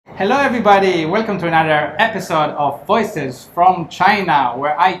Hello everybody, welcome to another episode of Voices from China,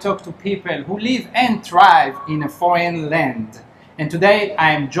 where I talk to people who live and thrive in a foreign land. And today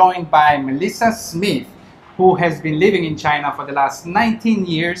I am joined by Melissa Smith, who has been living in China for the last 19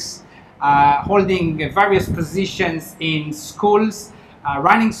 years, holding various positions in schools,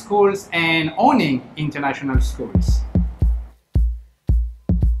 running schools and owning international schools.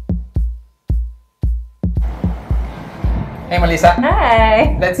 Hey Melissa.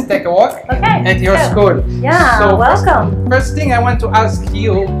 Hey. Let's take a walk at your so, school. Yeah, so welcome. First thing I want to ask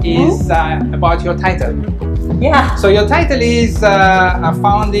you is about your title. Yeah. So your title is a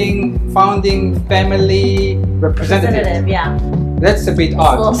founding family representative. Yeah. That's a bit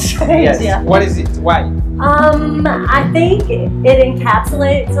odd. A little strange, yes. Yeah. What is it? Why? I think it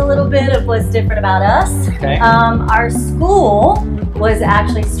encapsulates a little bit of what's different about us. Okay. Our school was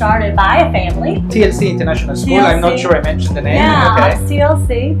actually started by a family. TLC International School. TLC. I'm not sure I mentioned the name. Yeah, okay.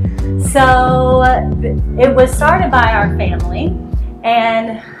 Ox-TLC. So it was started by our family,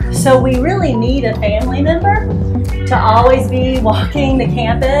 and so we really need a family member to always be walking the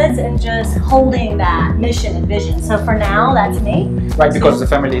campus and just holding that mission and vision. So for now, that's me. Right, because the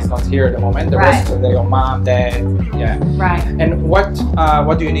family is not here at the moment. The rest of your mom, dad, yeah. Right. And what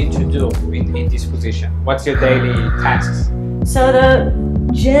do you need to do in this position? What's your daily tasks? So the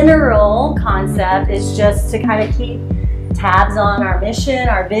general concept is just to kind of keep tabs on our mission,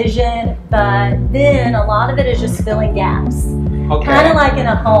 our vision, but then a lot of it is just filling gaps. Okay. Kind of like in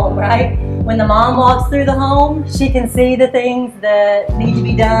a home, right? When the mom walks through the home, she can see the things that need to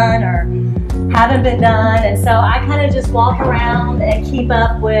be done or haven't been done. And so I kind of just walk around and keep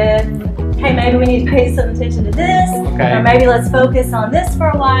up with, hey, maybe we need to pay some attention to this, or maybe let's focus on this for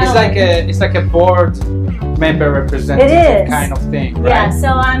a while. It's like a board member representative kind of thing, right? Yeah, so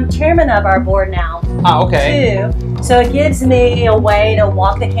I'm chairman of our board now. Ah, okay. Too. So it gives me a way to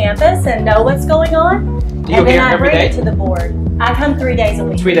walk the campus and know what's going on. Do you and then here I every bring day? it to the board. I come 3 days a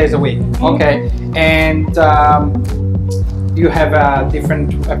week. 3 days a week, okay. And you have a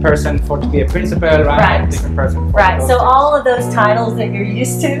different person to be a principal, right? Right. A different person. Right, so all of those titles that you're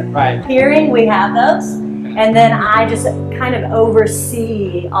used to hearing, we have those. And then I just kind of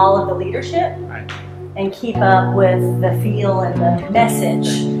oversee all of the leadership and keep up with the feel and the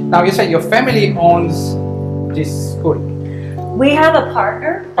message. Now you said your family owns this school. We have a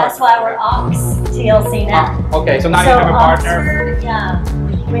partner. That's why we're Ox-TLC now. Okay, so now you have a partner. Oxford,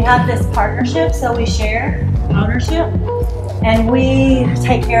 yeah, we have this partnership, so we share ownership, and we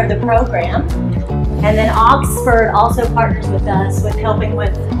take care of the program. And then Oxford also partners with us with helping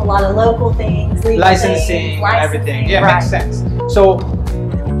with a lot of local things, licensing, everything. Yeah, makes sense. So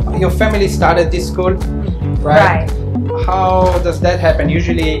your family started this school, right? How does that happen?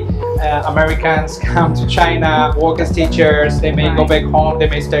 Usually Americans come to China, work as teachers, they may go back home, they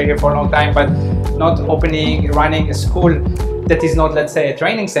may stay here for a long time, but not running a school that is not, let's say, a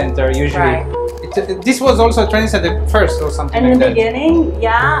training center usually. This was also a training center first or something like that? In the beginning,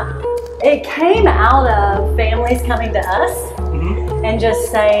 yeah. It came out of families coming to us and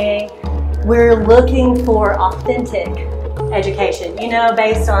just saying, we're looking for authentic education, you know,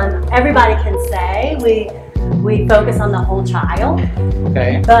 based on, everybody can say we focus on the whole child.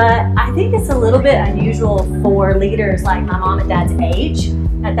 Okay. But I think it's a little bit unusual for leaders like my mom and dad's age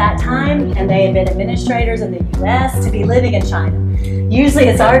at that time, and they had been administrators in the US, to be living in China. Usually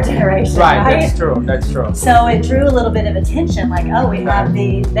it's our generation, right? That's true, that's true. So it drew a little bit of attention, like, oh, we have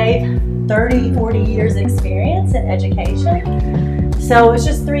they've 30, 40 years experience in education. So it was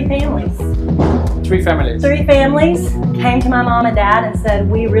just 3 families. 3 families. 3 families came to my mom and dad and said,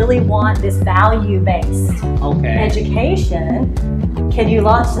 we really want this value-based education. Can you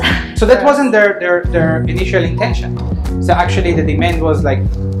launch that? So that wasn't their initial intention. So actually the demand was like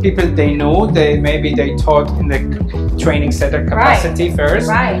people they knew, maybe they taught in the training center capacity first.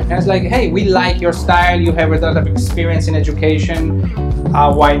 And it's like, hey, we like your style, you have a lot of experience in education.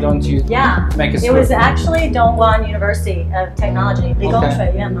 Why don't you make a school? It was actually Dongguan University of Technology,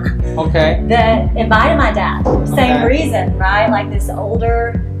 that invited my dad. Same reason, right? Like this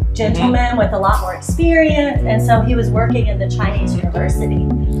older gentleman with a lot more experience, and so he was working in the Chinese university.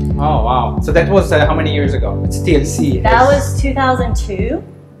 Oh wow! So that was how many years ago? It's TLC. That was 2002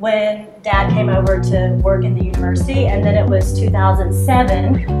 when Dad came over to work in the university, and then it was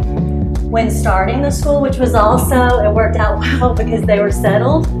 2007 when starting the school, which was also, it worked out well because they were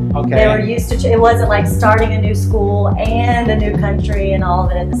settled. They were used to, it wasn't like starting a new school and a new country and all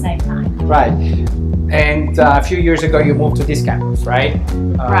of it at the same time. Right. And a few years ago, you moved to this campus, right?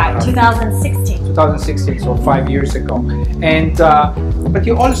 Right, 2016. 2016, so 5 years ago. And but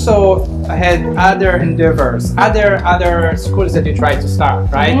you also had other endeavors, other schools that you tried to start,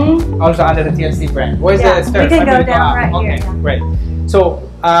 right? Mm-hmm. Also under the TLC brand. Where's the stairs? We can go down right here. Okay, great. So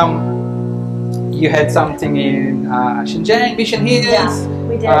you had something in Shenzhen, Mission Hills. Yeah,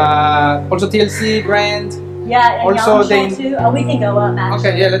 we did. Also TLC brand. Yeah, and also too. Oh, we can go up actually.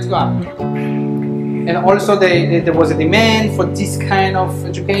 Okay, yeah, let's go up. And also there was a demand for this kind of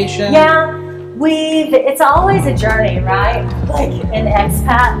education. Yeah, it's always a journey, right? Like an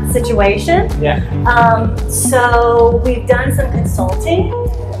expat situation. Yeah. So we've done some consulting.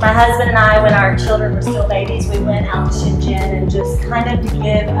 My husband and I, when our children were still babies, we went out to Shenzhen and just kind of to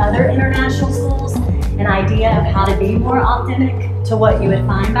give other international schools an idea of how to be more authentic to what you would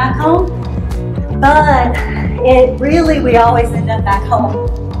find back home. But we always end up back home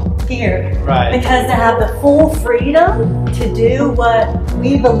here. Right. Because to have the full freedom to do what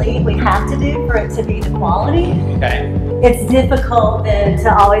we believe we have to do for it to be the quality, it's difficult then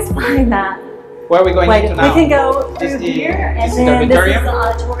to always find that. Where are we going into now? We can go through here, and then this is the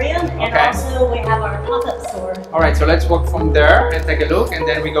auditorium, and also we have our pop-up store. All right, so let's walk from there and take a look, and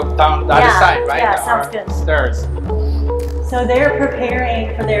then we go down the other side, right? Yeah, sounds good. Stairs. So they're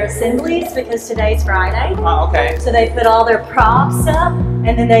preparing for their assemblies because today's Friday. Oh, okay. So they put all their props up,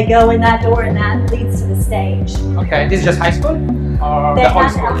 and then they go in that door, and that leads to the stage. Okay, this is just high school? Or they the whole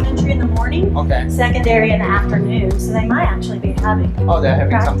have school? Elementary in the morning, secondary in the afternoon, so they might actually be having they're having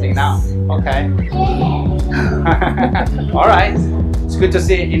practice. Something now. Okay. All right. It's good to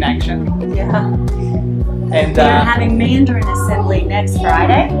see it in action. Yeah. And they're having Mandarin assembly next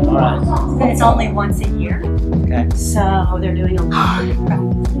Friday. All right. It's only once a year. Okay. So they're doing a lot of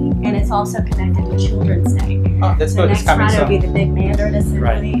practicing, and it's also connected to Children's Day. Oh, that's good. Next Friday will be the big Mandarin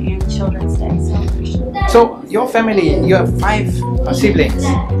assembly and Children's Day celebration. So your family, you have 5 siblings.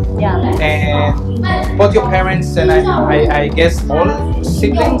 Yeah. And both your parents and I guess all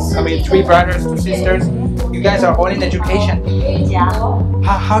siblings. I mean, 3 brothers, 2 sisters. You guys are all in education. Yeah.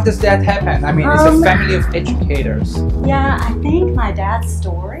 How does that happen? I mean, it's a family of educators. Yeah, I think my dad's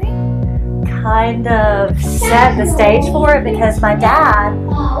story kind of set the stage for it because my dad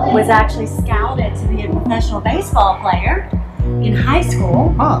was actually scouted to be a professional baseball player in high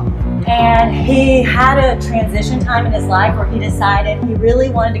school. And he had a transition time in his life where he decided he really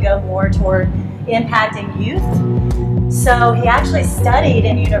wanted to go more toward impacting youth. So he actually studied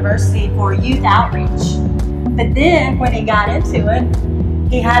in university for youth outreach. But then when he got into it,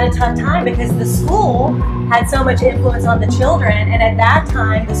 he had a tough time because the school had so much influence on the children, and at that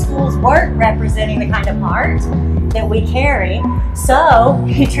time the schools weren't representing the kind of heart that we carry. So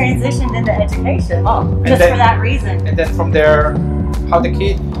he transitioned into education just for that reason. And then from there, how the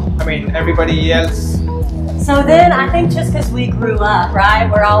kid, I mean, everybody else. So then I think just because we grew up, right?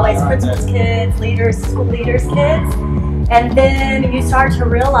 We're always principals' kids, leaders, school leaders' kids. And then you start to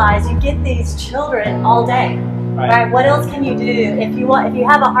realize you get these children all day, right? What else can you do if you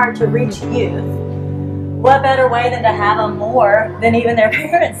have a heart to reach youth? What better way than to have them more than even their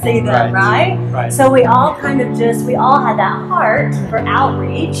parents see them, right? So we all we all had that heart for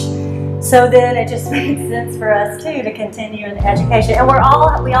outreach. So then it just makes sense for us too to continue in the education. And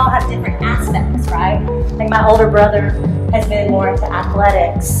we all have different aspects, right? Like my older brother has been more into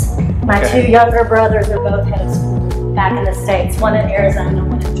athletics. My 2 younger brothers are both head of school back in the States, one in Arizona,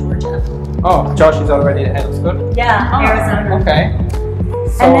 one in Georgia. Oh, Josh is already the head of school? Yeah, Arizona. Okay.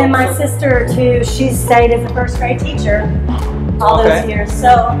 And then my sister too, she stayed as a first grade teacher all those years.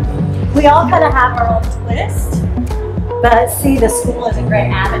 So we all kind of have our own twist, but see the school as a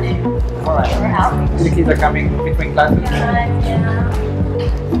great avenue for outreach. The kids are coming between classes? Yeah.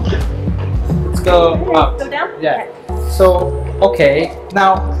 Let's go up. Go down? Yeah. So,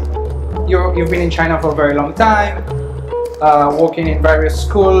 now you've been in China for a very long time, working in various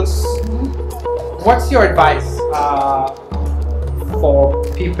schools. What's your advice for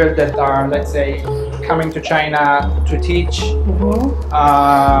people that are, let's say, coming to China to teach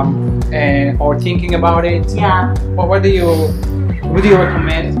or thinking about it? Yeah. Would you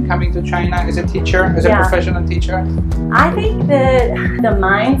recommend coming to China as a teacher, as a professional teacher? I think that the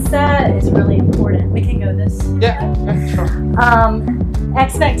mindset is really important. We can go this. Yeah, sure.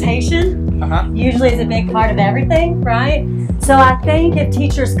 Expectation usually is a big part of everything, right? So I think if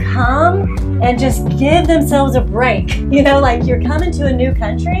teachers come and just give themselves a break, like you're coming to a new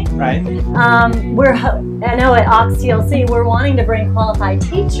country. Right. I know at Ox-TLC we're wanting to bring qualified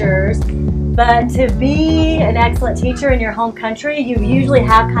teachers, But to be an excellent teacher in your home country, you usually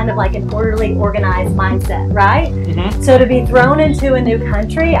have kind of like an orderly, organized mindset, right? Mm-hmm. So to be thrown into a new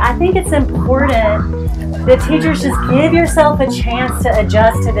country, I think it's important that teachers just give yourself a chance to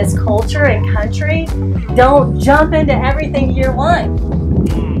adjust to this culture and country. Don't jump into everything year one.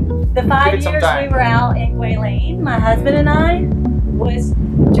 The 5 years we were out in Guilin, my husband and I, was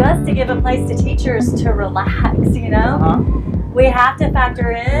just to give a place to teachers to relax, you know? We have to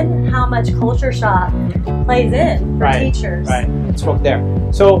factor in how much culture shock plays in for teachers. Right, let's walk there.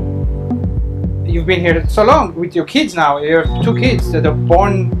 So, you've been here so long with your kids now. You have 2 kids that are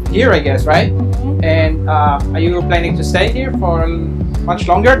born here, I guess, right? Mm-hmm. And are you planning to stay here for much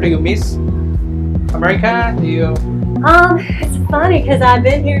longer? Do you miss America? Do you? It's funny because I've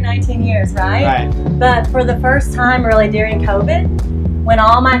been here 19 years, right? But for the first time really during COVID, when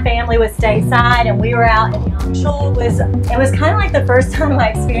all my family was stateside and we were out in Yangshuo, it was kind of like the first time I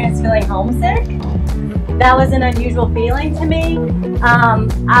experienced feeling homesick. That was an unusual feeling to me.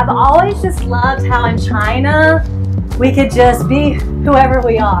 I've always just loved how in China we could just be whoever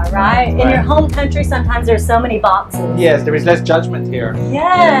we are, right? In your home country, sometimes there's so many boxes. Yes, there is less judgment here.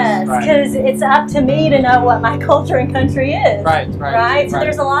 Yes, because it's up to me to know what my culture and country is. Right? So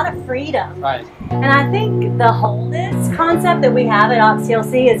there's a lot of freedom. And I think the wholeness concept that we have at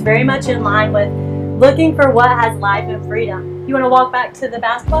Ox-TLC is very much in line with looking for what has life and freedom. You want to walk back to the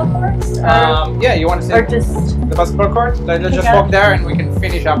basketball courts? Yeah, you want to say the basketball court? Let's just walk there and we can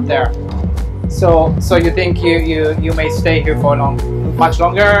finish up there. So you think you may stay here for much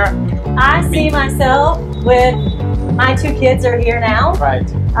longer? I see myself with my 2 kids are here now.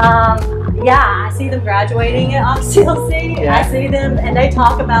 Yeah, I see them graduating at Ox-TLC. I see them, and they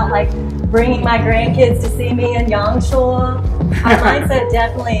talk about like bringing my grandkids to see me in Yangshuo. My mindset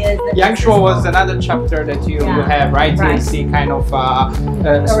definitely is that Yangshuo was another chapter that you have, right? TLC kind of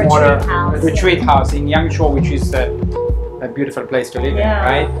a smaller retreat house in Yangshuo, which is a beautiful place to live in,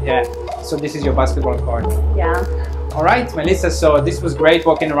 right? Yeah. So this is your basketball court. Yeah. All right, Melissa. So this was great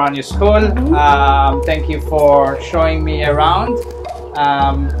walking around your school. Thank you for showing me around.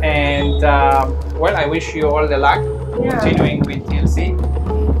 Well, I wish you all the luck continuing with TLC.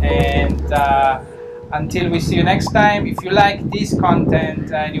 And until we see you next time, if you like this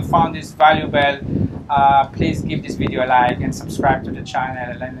content and you found this valuable, please give this video a like and subscribe to the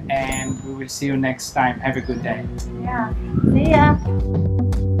channel, and we will see you next time. Have a good day. Yeah. See ya.